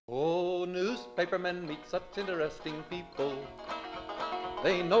newspapermen meet such interesting people.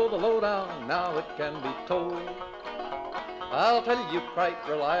 They know the lowdown, now it can be told. I'll tell you quite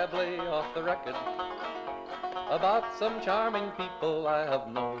reliably off the record about some charming people I have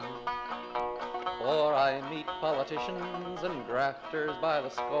known. For I meet politicians and grafters by the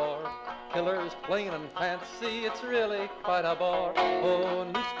score, killers plain and fancy, it's really quite a bore. Oh,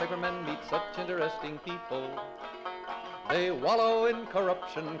 newspapermen meet such interesting people. They wallow in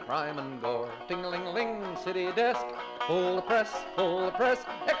corruption, crime and gore. Ting-a-ling-ling, city desk, full the press,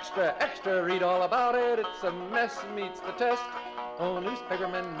 extra, extra, read all about it, it's a mess, meets the test. Oh,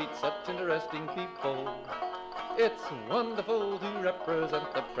 newspapermen meet such interesting people. It's wonderful to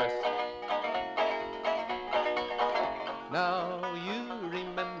represent the press. Now you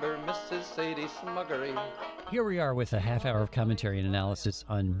remember Mrs. Sadie Smuggery. Here we are with a half hour of commentary and analysis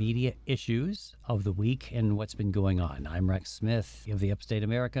on media issues of the week and what's been going on. I'm Rex Smith of the Upstate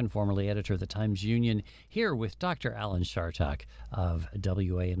American, formerly editor of the Times-Union, here with Dr. Alan Chartock of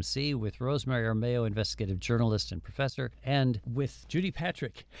WAMC, with Rosemary Armeo, investigative journalist and professor, and with Judy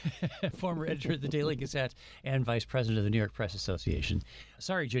Patrick, former editor of the Daily Gazette and vice president of the New York Press Association.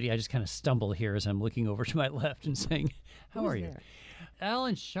 Sorry, Judy, I just kind of stumble here as I'm looking over to my left and saying, how are you?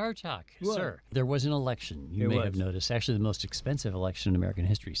 Alan Chartock, sir, there was an election. You may have noticed, actually the most expensive election in American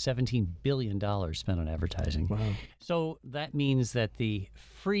history, $17 billion spent on advertising. Wow. So that means that the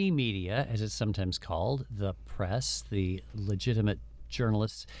free media, as it's sometimes called, the press, the legitimate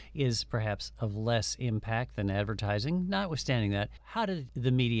journalists, is perhaps of less impact than advertising. Notwithstanding that, how did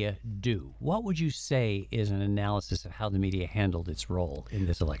the media do? What would you say is an analysis of how the media handled its role in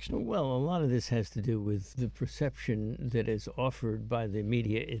this election? Well, a lot of this has to do with the perception that is offered by the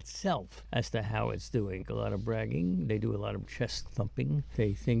media itself as to how it's doing. A lot of bragging. They do a lot of chest thumping.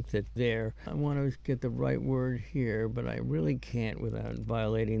 They think that I want to get the right word here, but I really can't without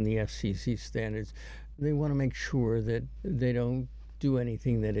violating the FCC standards. They want to make sure that they don't do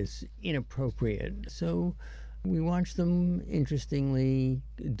anything that is inappropriate. So we watch them, interestingly,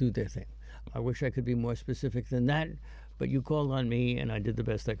 do their thing. I wish I could be more specific than that, but you called on me and I did the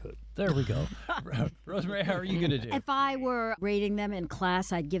best I could. There we go. Rosemary, how are you going to do? If I were rating them in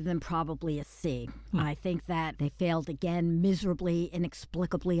class, I'd give them probably a C. I think that they failed again miserably,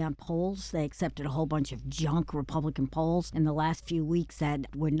 inexplicably on polls. They accepted a whole bunch of junk Republican polls in the last few weeks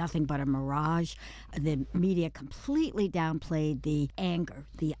that were nothing but a mirage. The media completely downplayed the anger,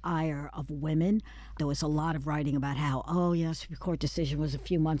 the ire of women. There was a lot of writing about how, Supreme Court decision was a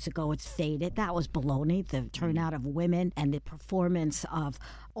few months ago, it's faded. That was baloney. The turnout of women and the performance of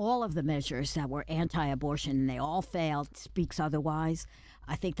all of the measures that were anti-abortion, and they all failed, speaks otherwise.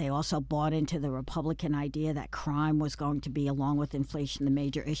 I think they also bought into the Republican idea that crime was going to be, along with inflation, the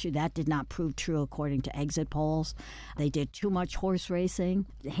major issue. That did not prove true according to exit polls. They did too much horse racing,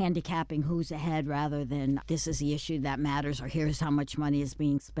 handicapping who's ahead rather than this is the issue that matters or here's how much money is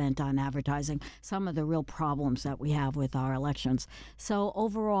being spent on advertising. Some of the real problems that we have with our elections. So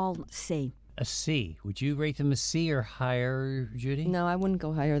overall, C. A C. Would you rate them a C or higher, Judy? No, I wouldn't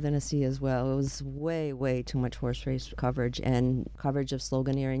go higher than a C as well. It was way, way too much horse race coverage and coverage of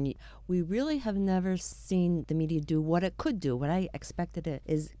sloganeering. We really have never seen the media do what it could do, what I expected it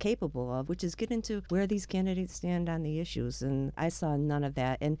is capable of, which is get into where these candidates stand on the issues. And I saw none of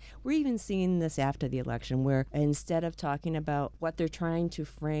that. And we're even seeing this after the election, where instead of talking about what they're trying to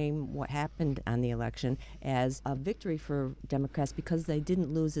frame what happened on the election as a victory for Democrats because they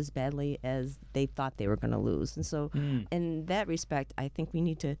didn't lose as badly as they thought they were going to lose. And so in that respect, I think we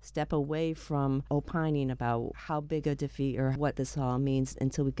need to step away from opining about how big a defeat or what this all means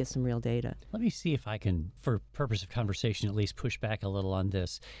until we get some real data. Let me see if I can, for purpose of conversation, at least push back a little on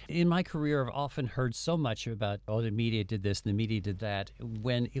this. In my career, I've often heard so much about, the media did this, the media did that,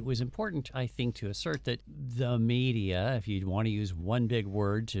 when it was important, I think, to assert that the media, if you want to use one big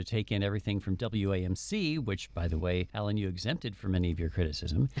word to take in everything from WAMC, which, by the way, Alan, you exempted from any of your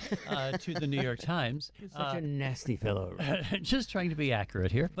criticism, to the New York Times. You're such a nasty fellow. Just trying to be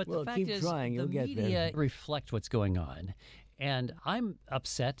accurate here. But the fact keep is, trying. You'll the get media there. reflect what's going on. And I'm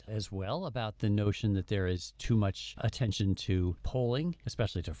upset as well about the notion that there is too much attention to polling,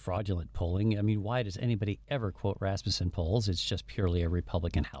 especially to fraudulent polling. I mean, why does anybody ever quote Rasmussen polls? It's just purely a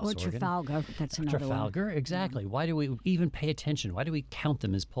Republican House organ. Or Trafalgar, that's another Trafalgar, one. exactly. Why do we even pay attention? Why do we count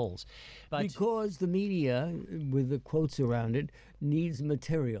them as polls? Because the media, with the quotes around it, needs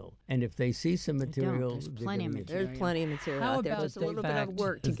material. And if they see some material, There's plenty of material. There's plenty of material How out there. about Just a the little bit of fact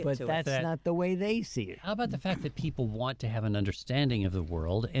work to get but to that's it. not the way they see it. How about the fact that people want to have an understanding of the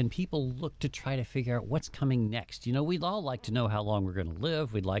world and people look to try to figure out what's coming next? You know, we'd all like to know how long we're going to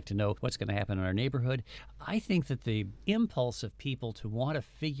live. We'd like to know what's going to happen in our neighborhood. I think that the impulse of people to want to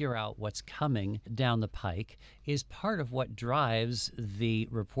figure out what's coming down the pike is part of what drives the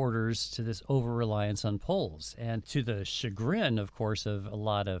reporters to this over-reliance on polls, and to the chagrin, of course, of a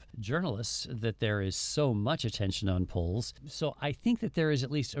lot of journalists, that there is so much attention on polls. So I think that there is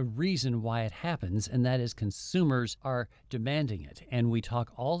at least a reason why it happens, and that is consumers are demanding it. And we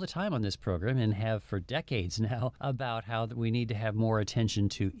talk all the time on this program, and have for decades now, about how that we need to have more attention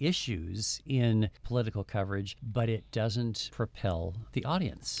to issues in political coverage, but it doesn't propel the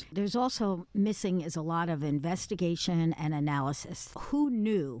audience. There's also missing is a lot of investigation and analysis. Who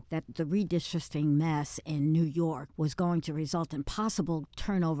knew that the redistricting mess in New York was going to result in possible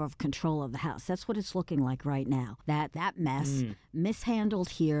turnover of control of the House? That's what it's looking like right now. That mess, mishandled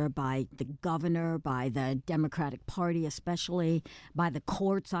here by the governor, by the Democratic Party especially, by the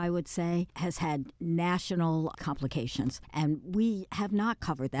courts, I would say, has had national complications. And we have not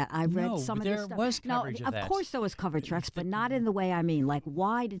covered that. I read some of this stuff. There was coverage of that. Of course there was coverage, Rex, but not in the way I mean. Like,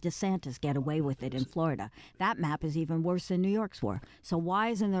 why did DeSantis get away with it in Florida? That map is even worse than New York's were. So why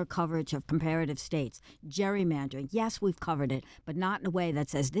isn't there coverage of comparative states? Gerrymandering, yes, we've covered it, but not in a way that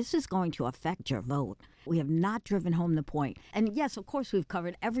says this is going to affect your vote. We have not driven home the point. And yes, of course, we've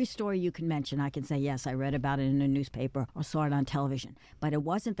covered every story you can mention. I can say, yes, I read about it in a newspaper or saw it on television. But it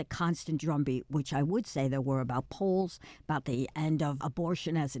wasn't the constant drumbeat, which I would say there were, about polls, about the end of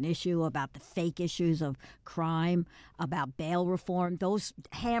abortion as an issue, about the fake issues of crime, about bail reform. Those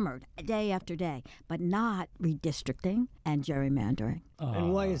hammered day after day, but not redistricting and gerrymandering.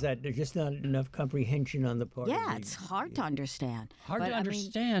 And why is that? There's just not enough comprehension on the part of Yeah, the... it's hard to understand. Hard But, to I mean,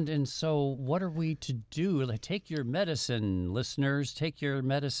 understand. And so what are we to do? Like, take your medicine, listeners. Take your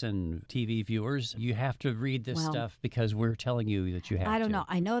medicine, TV viewers. You have to read this Well, stuff because we're telling you that you have to. I don't know.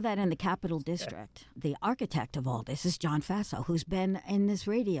 I know that in the Capital District, the architect of all this is John Faso, who's been in this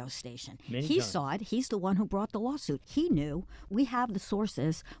radio station. He times. saw it. He's the one who brought the lawsuit. He knew. We have the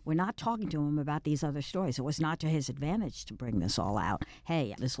sources. We're not talking to him about these other stories. It was not to his advantage to bring this all out.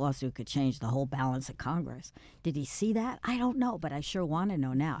 Hey, this lawsuit could change the whole balance of Congress. Did he see that? I don't know, but I sure want to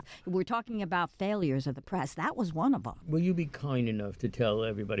know now. We're talking about failures of the press. That was one of them. Will you be kind enough to tell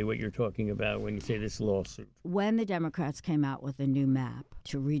everybody what you're talking about when you say this lawsuit? When the Democrats came out with a new map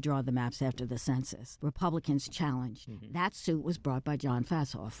to redraw the maps after the census, Republicans challenged. That suit was brought by John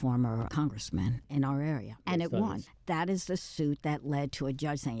Faso, a former congressman in our area, and it won. That is the suit that led to a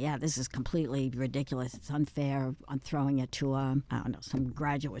judge saying, yeah, this is completely ridiculous. It's unfair. I'm throwing it to, I don't know, some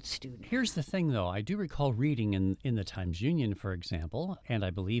graduate student. Here's the thing, though. I do recall reading in the Times-Union, for example, and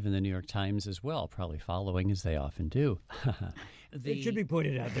I believe in the New York Times as well, probably following as they often do. It should be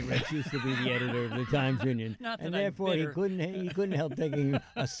pointed out that Rex used to be the editor of the Times-Union, Not that and I'm therefore he bitter. couldn't help taking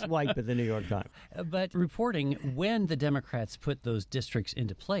a swipe at the New York Times. But reporting when the Democrats put those districts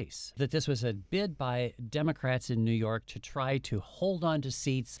into place, that this was a bid by Democrats in New York to try to hold on to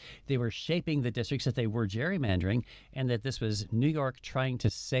seats. They were shaping the districts, that they were gerrymandering, and that this was New York trying to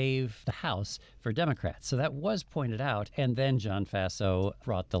save the House for Democrats. So that was pointed out. And then John Faso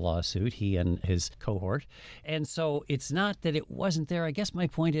brought the lawsuit, he and his cohort. And so it's not that it wasn't there. I guess my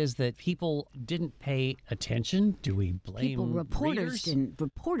point is that people didn't pay attention. Do we blame readers?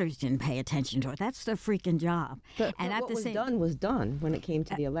 Reporters didn't pay attention to it. That's their freaking job. But and what was done was done when it came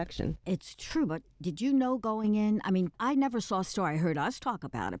to the election. It's true, but did you know going in? I mean, I never saw a story. I heard us talk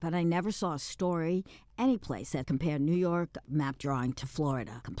about it, but I never saw a story any place that compared New York map drawing to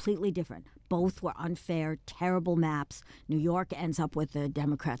Florida. Completely different. Both were unfair, terrible maps. New York ends up with the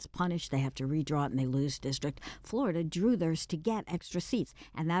Democrats punished. They have to redraw it and they lose district. Florida drew theirs to get extra seats,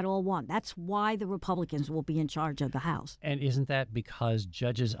 and that all won. That's why the Republicans will be in charge of the House. And isn't that because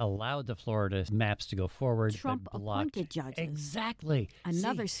judges allowed the Florida maps to go forward? Trump but blocked? appointed judges. Exactly.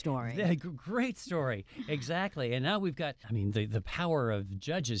 Another story. Great story. Exactly. And now we've got, I mean, the power of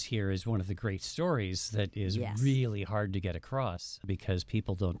judges here is one of the great stories that is really hard to get across because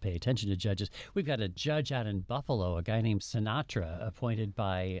people don't pay attention to judges. We've got a judge out in Buffalo, a guy named Sinatra, appointed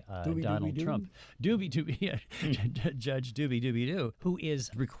by Donald Trump. Judge Doobie-Doo, who is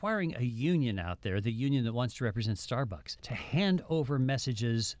requiring a union out there, the union that wants to represent Starbucks, to hand over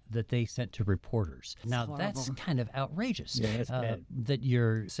messages that they sent to reporters. Now, that's kind of outrageous. Yeah, that's bad. That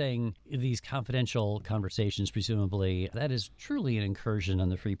you're saying these confidential conversations, presumably, that is truly an incursion on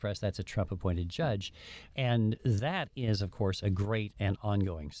the free press. That's a Trump-appointed judge. And that is, of course, a great and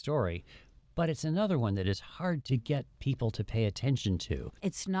ongoing story. but it's another one that is hard to get people to pay attention to.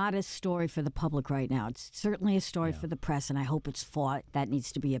 It's not a story for the public right now. It's certainly a story for the press, and I hope it's fought. That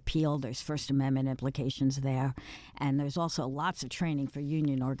needs to be appealed. There's First Amendment implications there. And there's also lots of training for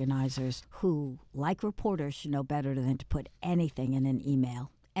union organizers who, like reporters, should know better than to put anything in an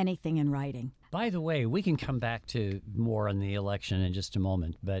email, anything in writing. By the way, we can come back to more on the election in just a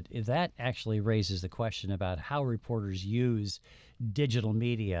moment, but that actually raises the question about how reporters use digital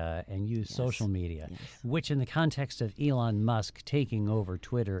media and use social media, which in the context of Elon Musk taking over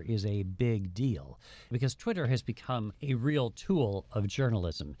Twitter is a big deal because Twitter has become a real tool of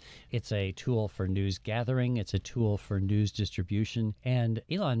journalism. It's a tool for news gathering. It's a tool for news distribution. And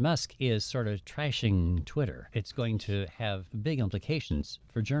Elon Musk is sort of trashing Twitter. It's going to have big implications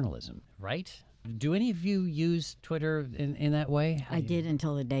for journalism, right? Do any of you use Twitter in that way? I did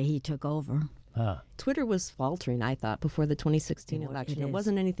until the day he took over. Twitter was faltering, I thought, before the 2016 election. It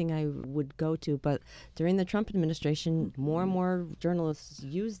wasn't anything I would go to, but during the Trump administration, more and more journalists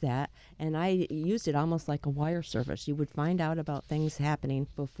used that, and I used it almost like a wire service. You would find out about things happening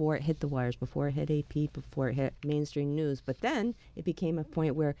before it hit the wires, before it hit AP, before it hit mainstream news. But then it became a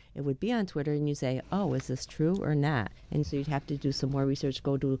point where it would be on Twitter, and you say, oh, is this true or not? And so you'd have to do some more research,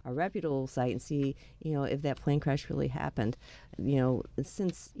 go to a reputable site and see, if that plane crash really happened.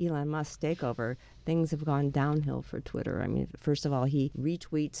 Since Elon Musk's takeover, things have gone downhill for Twitter. I mean, first of all, he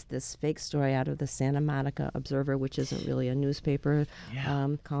retweets this fake story out of the Santa Monica Observer, which isn't really a newspaper,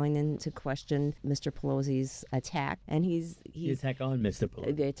 calling into question Mr. Pelosi's attack. And he's the attack on Mr.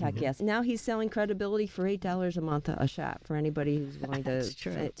 Pelosi. The attack, yes. Now he's selling credibility for $8 a month a shot for anybody who's willing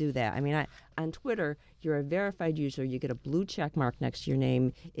to do that. I mean, on Twitter, you're a verified user. You get a blue check mark next to your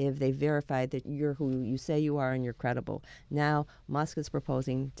name if they verified that you're who you say you are and you're credible. Now, Musk is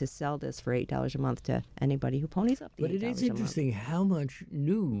proposing to sell this for $8 a month to anybody who ponies up the $8 a month. But it is interesting how much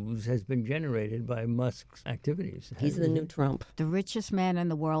news has been generated by Musk's activities. He's the new Trump. The richest man in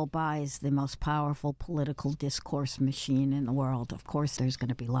the world buys the most powerful political discourse machine in the world. Of course, there's going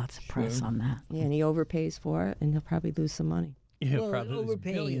to be lots of press on that. Yeah, and he overpays for it, and he'll probably lose some money. Well,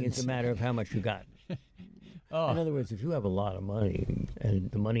 overpaying is a matter of how much you got. In other words, if you have a lot of money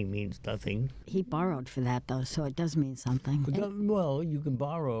and the money means nothing. He borrowed for that, though, so it does mean something. Well, you can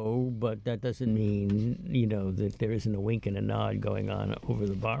borrow, but that doesn't mean, that there isn't a wink and a nod going on over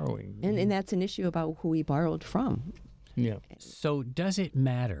the borrowing. And that's an issue about who he borrowed from. Yeah. So does it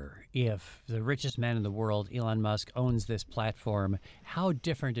matter if the richest man in the world, Elon Musk, owns this platform? How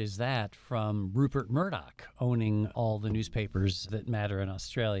different is that from Rupert Murdoch owning all the newspapers that matter in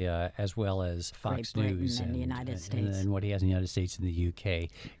Australia, as well as Fox Great Britain News and the United States. and what he has in the United States and the UK?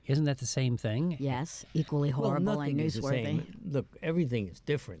 Isn't that the same thing? Yes, equally horrible and is the newsworthy. same. Look, everything is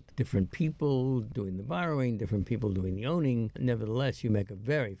different. Different people doing the borrowing, different people doing the owning. Nevertheless, you make a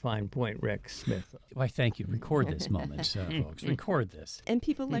very fine point, Rex Smith. Why, thank you. Record this moment, folks. Record this. And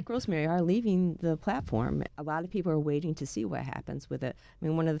people like Rosemary are leaving the platform. A lot of people are waiting to see what happens with it. I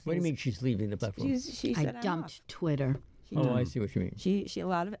mean, one of the things... What do you mean she's leaving the platform? She I said, "I'm dumped off." Twitter. I see what you mean. She a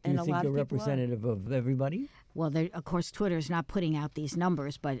lot of Do you and a think lot you're of people are. representative of everybody? Well, of course, Twitter is not putting out these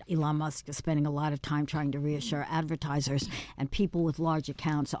numbers, but Elon Musk is spending a lot of time trying to reassure advertisers, and people with large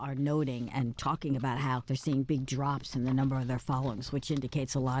accounts are noting and talking about how they're seeing big drops in the number of their followings, which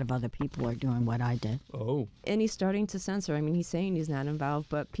indicates a lot of other people are doing what I did. Oh. And he's starting to censor. I mean, he's saying he's not involved,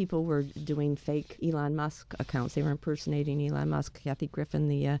 but people were doing fake Elon Musk accounts. They were impersonating Elon Musk. Kathy Griffin,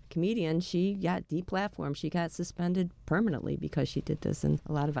 the comedian, she got deplatformed. She got suspended permanently because she did this, and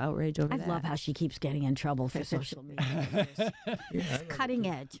a lot of outrage over that. I love how she keeps getting in trouble for social media. It's cutting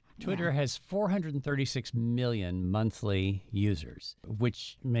edge. Twitter has 436 million monthly users,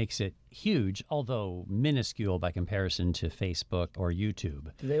 which makes it huge, although minuscule by comparison to Facebook or YouTube.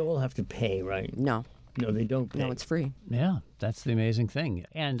 They all have to pay, right? No. No, they don't pay. No, it's free. Yeah, that's the amazing thing.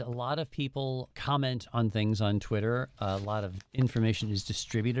 And a lot of people comment on things on Twitter. A lot of information is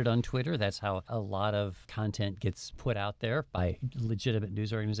distributed on Twitter. That's how a lot of content gets put out there by legitimate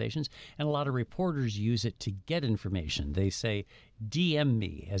news organizations. And a lot of reporters use it to get information. They say, DM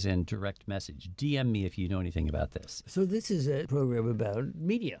me, as in direct message. DM me if you know anything about this. So this is a program about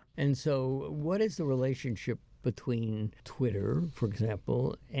media. And so what is the relationship between Twitter, for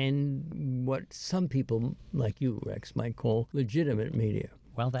example, and what some people like you, Rex, might call legitimate media?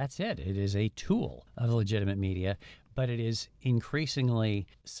 Well, that's it. It is a tool of legitimate media, but it is increasingly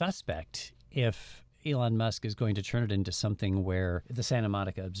suspect if Elon Musk is going to turn it into something where the Santa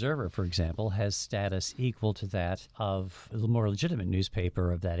Monica Observer, for example, has status equal to that of the more legitimate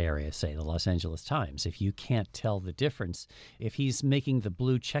newspaper of that area, say the Los Angeles Times. If you can't tell the difference, if he's making the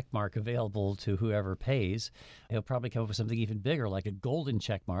blue check mark available to whoever pays, he'll probably come up with something even bigger, like a golden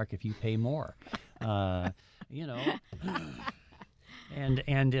check mark if you pay more. You know.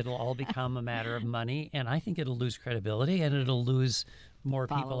 And it'll all become a matter of money, and I think it'll lose credibility, and it'll lose more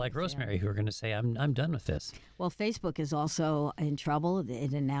people like Rosemary who are going to say, I'm done with this. Well, Facebook is also in trouble.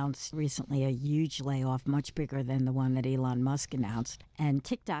 It announced recently a huge layoff, much bigger than the one that Elon Musk announced. And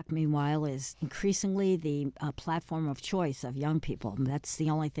TikTok, meanwhile, is increasingly the platform of choice of young people. And that's the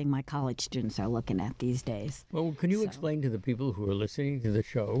only thing my college students are looking at these days. Well, can you explain to the people who are listening to the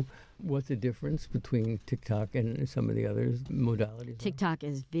show what the difference between TikTok and some of the other modalities? TikTok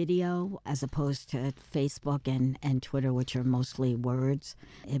is video as opposed to Facebook and Twitter, which are mostly words.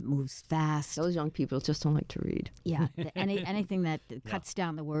 It moves fast. Those young people just don't like to read. Yeah, anything that cuts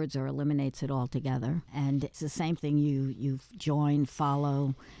down the words or eliminates it altogether. And it's the same thing. You join,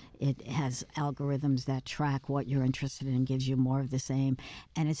 follow. It has algorithms that track what you're interested in and gives you more of the same.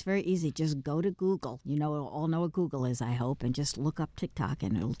 And it's very easy. Just go to Google. You know, all know what Google is, I hope, and just look up TikTok,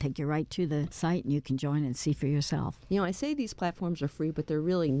 and it'll take you right to the site, and you can join and see for yourself. You know, I say these platforms are free, but they're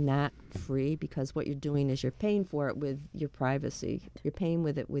really not free, because what you're doing is you're paying for it with your privacy. You're paying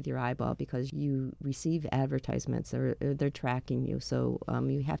with it with your eyeball, because you receive advertisements, or they're tracking you. So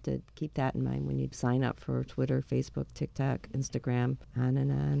you have to keep that in mind when you sign up for Twitter, Facebook, TikTok, Instagram, on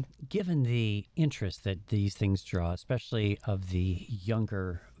and on. Given the interest that these things draw, especially of the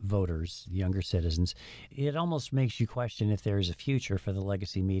younger voters, younger citizens, it almost makes you question if there is a future for the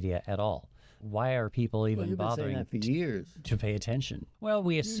legacy media at all. Why are people even bothering that for years to pay attention? Well,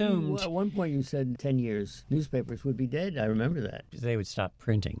 we assumed at one point you said 10 years newspapers would be dead. I remember that. they would stop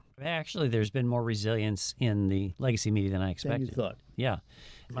printing. Actually, there's been more resilience in the legacy media than I expected. Than you thought. Yeah.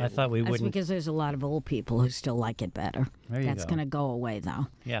 I thought we That's wouldn't. because there's a lot of old people who still like it better. There you That's go. going to go away, though.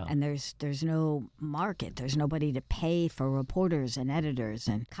 Yeah. And there's no market. There's nobody to pay for reporters and editors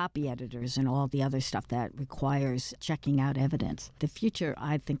and copy editors and all the other stuff that requires checking out evidence. The future,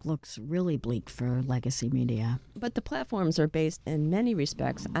 I think, looks really bleak for legacy media. But the platforms are based in many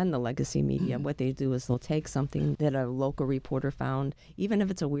respects on the legacy media. What they do is they'll take something that a local reporter found, even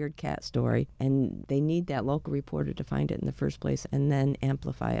if it's a weird cat story, and they need that local reporter to find it in the first place and then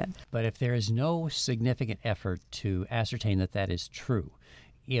amplify it. But if there is no significant effort to ascertain that that is true,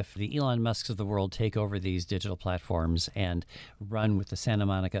 if the Elon Musks of the world take over these digital platforms and run with the Santa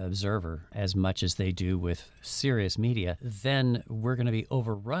Monica Observer as much as they do with serious media, then we're going to be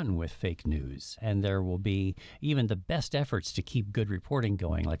overrun with fake news. And there will be even the best efforts to keep good reporting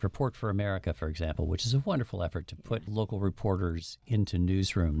going, like Report for America, for example, which is a wonderful effort to put local reporters into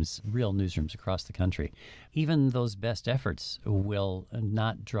newsrooms, real newsrooms across the country. Even those best efforts will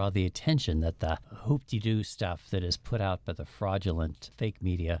not draw the attention that the hoop-de-doo stuff that is put out by the fraudulent fake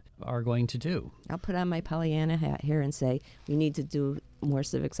media are going to do. I'll put on my Pollyanna hat here and say we need to do more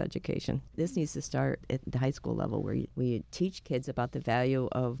civics education. This needs to start at the high school level, where we teach kids about the value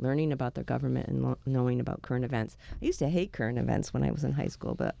of learning about their government and knowing about current events. I used to hate current events when I was in high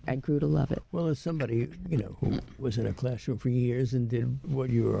school, but I grew to love it. Well, as somebody, who was in a classroom for years and did what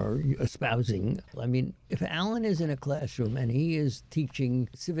you are espousing, I mean, if Alan is in a classroom and he is teaching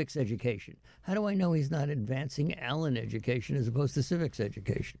civics education, how do I know he's not advancing Alan education as opposed to civics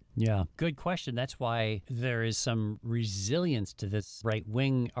education? Yeah, good question. That's why there is some resilience to this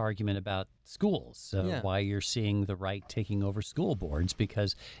right-wing argument about schools, why you're seeing the right taking over school boards,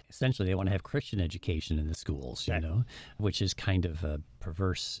 because essentially they want to have Christian education in the schools, which is kind of a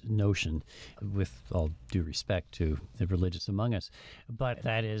perverse notion, with all due respect to the religious among us. But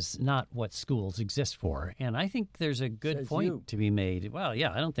that is not what schools exist for. And I think there's a good point to be made. Well,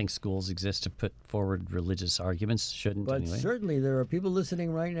 yeah, I don't think schools exist to put forward religious arguments, shouldn't But anyway. certainly there are people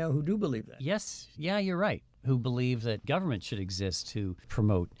listening right now who do believe that. Yes, yeah, you're right. Who believe that government should exist to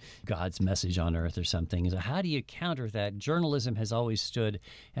promote God's message on earth or something. So how do you counter that? Journalism has always stood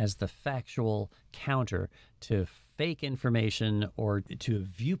as the factual counter to fake information or to a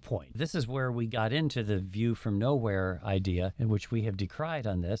viewpoint. This is where we got into the view from nowhere idea, in which we have decried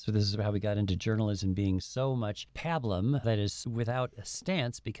on this. So this is how we got into journalism being so much pablum, that is without a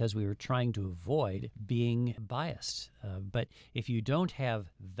stance, because we were trying to avoid being biased. But if you don't have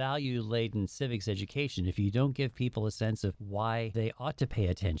value-laden civics education, if you don't give people a sense of why they ought to pay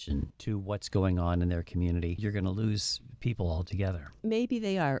attention to what's going on in their community, you're going to lose people altogether. Maybe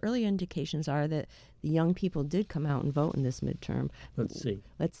they are. Early indications are that the young people did come out and vote in this midterm. Let's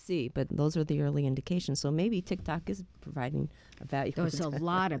see. But those are the early indications. So maybe TikTok is providing a value. There was a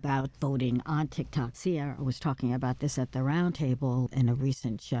lot about voting on TikTok. Sierra was talking about this at the roundtable in a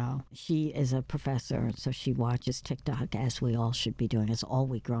recent show. She is a professor, so she watches TikTok, as we all should be doing, as all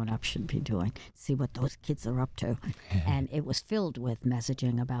we grown-ups should be doing, see what those kids are up to. And it was filled with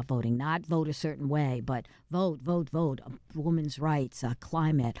messaging about voting. Not vote a certain way, but vote, vote, vote. Women's rights,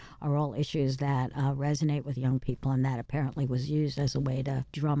 climate are all issues that resonate with young people, and that apparently was used as a way to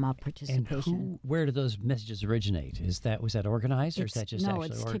drum up participation. And where do those messages originate? Was that organized, or is that just no?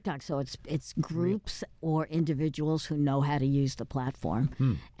 Actually It's TikTok. So it's groups or individuals who know how to use the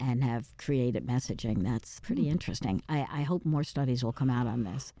platform and have created messaging. That's pretty interesting. I hope more studies will come out on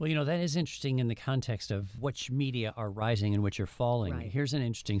this. Well, that is interesting in the context of which media are rising and which are falling. Right. Here's an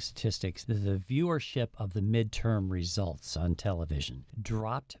interesting statistic. The viewership of the midterm results on television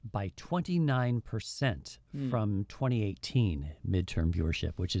dropped by 29% from 2018 midterm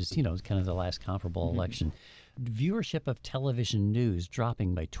viewership, which is, kind of the last comparable election. Viewership of television news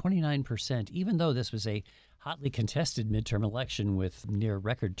dropping by 29%, even though this was a hotly contested midterm election with near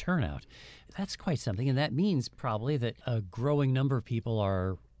record turnout. That's quite something, and that means probably that a growing number of people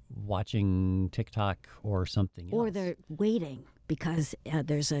are watching TikTok or something else. Or they're waiting because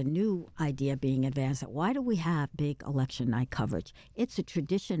there's a new idea being advanced. Why do we have big election night coverage? It's a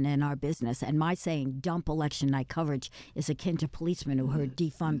tradition in our business, and my saying dump election night coverage is akin to policemen who heard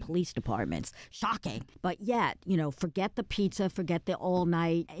defund police departments. Shocking. But yet, forget the pizza, forget the all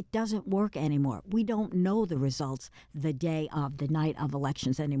night. It doesn't work anymore. We don't know the results the night of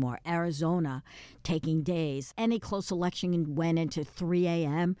elections anymore. Arizona taking days. Any close election went into 3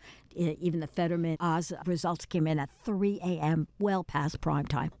 a.m., even the Fetterman Oz results came in at 3 a.m., well past prime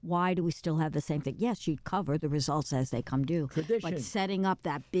time. Why do we still have the same thing? Yes, you'd cover the results as they come due. Tradition. But setting up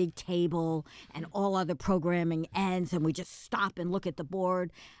that big table and all other programming ends and we just stop and look at the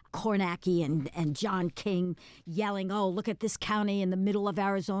board. Kornacki and John King yelling, "Oh, look at this county in the middle of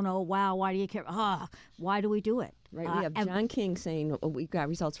Arizona. Oh, wow, why do you care? Why do we do it?" Right, we have John King saying, we've got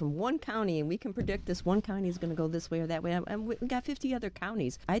results from one county, and we can predict this one county is going to go this way or that way. And we got 50 other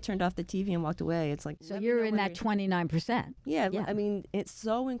counties. I turned off the TV and walked away. It's like... So you're in that 29%. Yeah, I mean, it's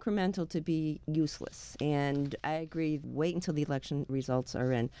so incremental to be useless. And I agree, wait until the election results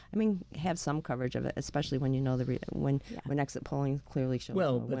are in. I mean, have some coverage of it, especially when you know when exit polling clearly shows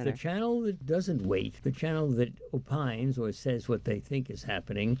a winner. But the channel that doesn't wait, the channel that opines or says what they think is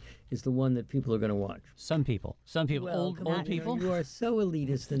happening, is the one that people are going to watch. Some people, well, old people. You are so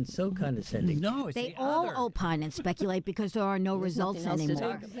elitist and so condescending. No, it's They the all other. opine and speculate because there are no There's results nothing else to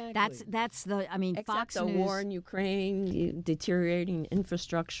anymore. talk about. That's the. I mean, Except Fox the News. war in Ukraine, deteriorating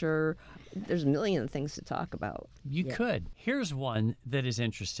infrastructure. There's a million things to talk about. You could. Here's one that is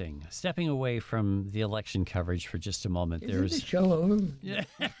interesting. Stepping away from the election coverage for just a moment, Isn't the show over?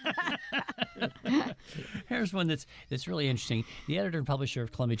 Here's one that's really interesting. The editor and publisher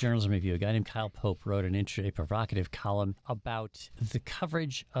of Columbia Journalism Review, a guy named Kyle Pope, wrote a provocative column about the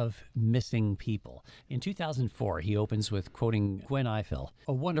coverage of missing people. In 2004, he opens with quoting Gwen Ifill,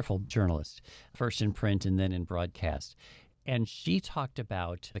 a wonderful journalist, first in print and then in broadcast. And she talked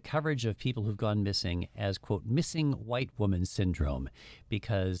about the coverage of people who've gone missing as, quote, missing white woman syndrome,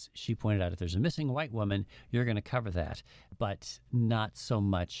 because she pointed out if there's a missing white woman, you're going to cover that, but not so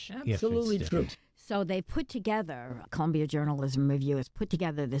much Absolutely if it's true. different. So they put together, Columbia Journalism Review has put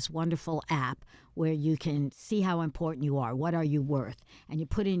together this wonderful app where you can see how important you are. What are you worth? And you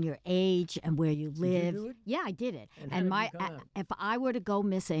put in your age and where you live. Did you do it? Yeah, I did it. And how did you come out? if I were to go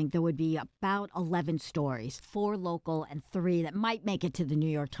missing, there would be about 11 stories, 4 local and 3 that might make it to the New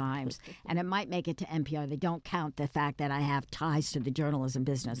York Times, and it might make it to NPR. They don't count the fact that I have ties to the journalism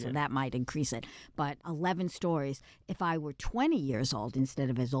business, so that might increase it. But 11 stories. If I were 20 years old instead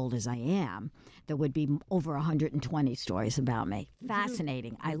of as old as I am, there would be over 120 stories about me.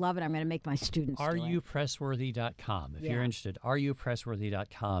 Fascinating. I love it. I'm going to make my students do it. RUpressworthy.com. If you're Yeah. interested,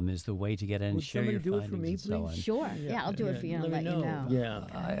 RUpressworthy.com is the way to get in, Would share somebody your do it findings for me, and so on. please? Sure. Yeah, I'll do it for you and let you know. Yeah.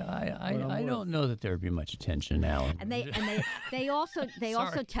 I don't know that there would be much attention now. And they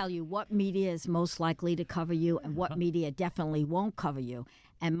also tell you what media is most likely to cover you and what media definitely won't cover you.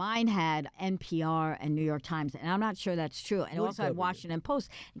 And mine had NPR and New York Times, and I'm not sure that's true. And Would also had cover you. Washington Post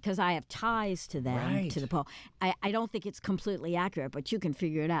because I have ties to them, Right. to the poll. I don't think it's completely accurate, but you can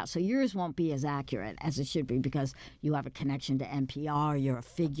figure it out. So yours won't be as accurate as it should be because you have a connection to NPR, you're a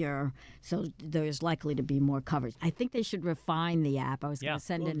figure, so there's likely to be more coverage. I think they should refine the app. I was going to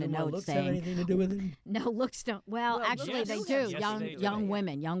send in a do my note looks have saying, anything to do with it? no, looks don't. Well, actually, looks they do do. have Yes, young they do. young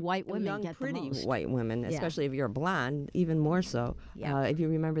women, young white women Young, get pretty the most. white women, Yeah. especially if you're blonde, even more so. Yeah. If you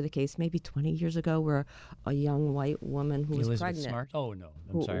remember the case maybe 20 years ago where a young white woman who was Elizabeth pregnant Smart? Oh, no.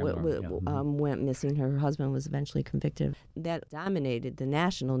 I'm who sorry. I'm wrong. Yeah. went missing. Her husband was eventually convicted. That dominated the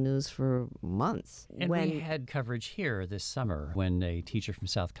national news for months. And we had coverage here this summer when a teacher from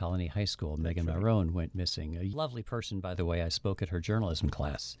South Colony High School, Megan Marone, went missing. A lovely person, by the way. I spoke at her journalism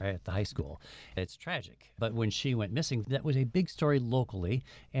class at the high school. It's tragic. But when she went missing, that was a big story locally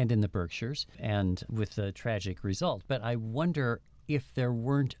and in the Berkshires, and with a tragic result. But I wonder if there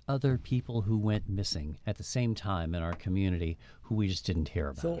weren't other people who went missing at the same time in our community who we just didn't hear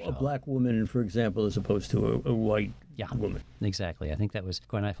about. So at a all. black woman, for example, as opposed to a white woman. Exactly. I think that was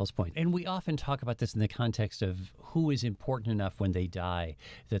Gwen Eiffel's point. And we often talk about this in the context of who is important enough when they die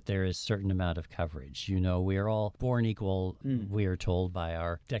that there is a certain amount of coverage. You know, we are all born equal, we are told by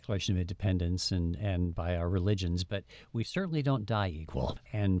our Declaration of Independence and by our religions, but we certainly don't die equal.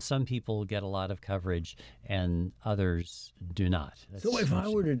 And some people get a lot of coverage and others do not. So if I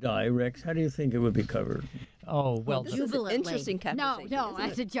were to die, Rex, how do you think it would be covered? Oh, well, this is an interesting conversation. No,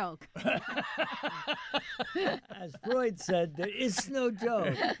 that's a joke. As Freud said, there is no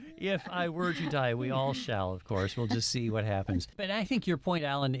joke. if I were to die, we all shall, of course. We'll just see what happens. But I think your point,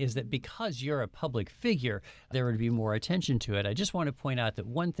 Alan, is that because you're a public figure, there would be more attention to it. I just want to point out that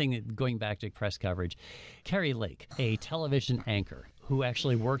one thing, that going back to press coverage, Carrie Lake, a television anchor who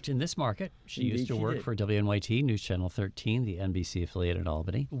actually worked in this market. She used to work for WNYT, News Channel 13, the NBC affiliate in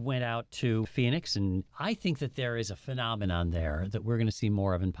Albany, went out to Phoenix, and I think that there is a phenomenon there that we're going to see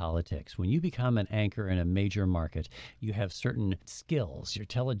more of in politics. When you become an anchor in a major market, you have certain skills, you're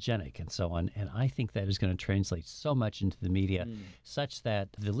telegenic and so on, and I think that is going to translate so much into the media, such that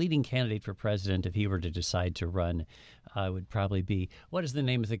the leading candidate for president, if he were to decide to run, would probably be, what is the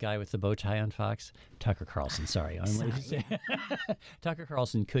name of the guy with the bow tie on Fox? Tucker Carlson, sorry. Tucker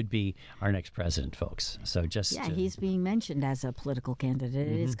Carlson could be our next president, folks. So just... Yeah, he's being mentioned as a political candidate.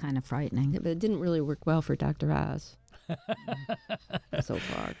 It is kind of frightening. Yeah, but it didn't really work well for Dr. Oz so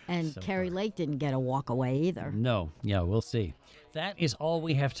far. And Carrie Lake didn't get a walk away either. No. Yeah, we'll see. That is all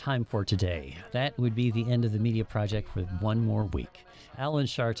we have time for today. That would be the end of the Media Project for one more week. Alan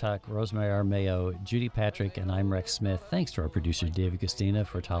Shartok, Rosemary Armeo, Judy Patrick, and I'm Rex Smith. Thanks to our producer, David Castina,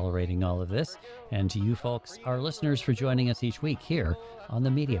 for tolerating all of this. And to you folks, our listeners, for joining us each week here on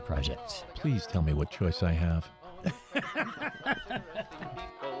the Media Project. Please tell me what choice I have.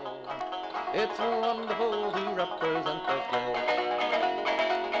 It's wonderful to represent the flag.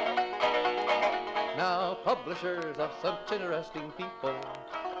 Now, publishers are such interesting people.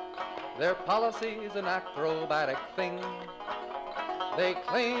 Their policy's an acrobatic thing. They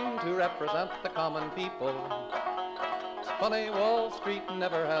claim to represent the common people. It's funny, Wall Street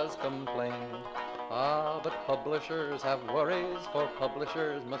never has complained. Ah, but publishers have worries, for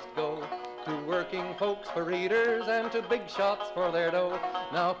publishers must go to working folks for readers and to big shots for their dough.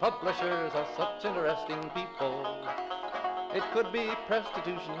 Now, publishers are such interesting people. It could be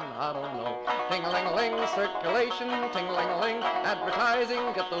prostitution, I don't know. Ting-a-ling-a-ling, circulation, ting-a-ling-a-ling,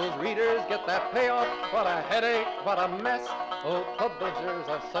 advertising, get those readers, get that payoff. What a headache, what a mess. Oh, publishers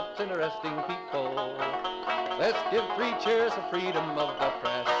are such interesting people. Let's give 3 cheers for freedom of the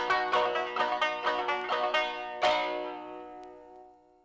press.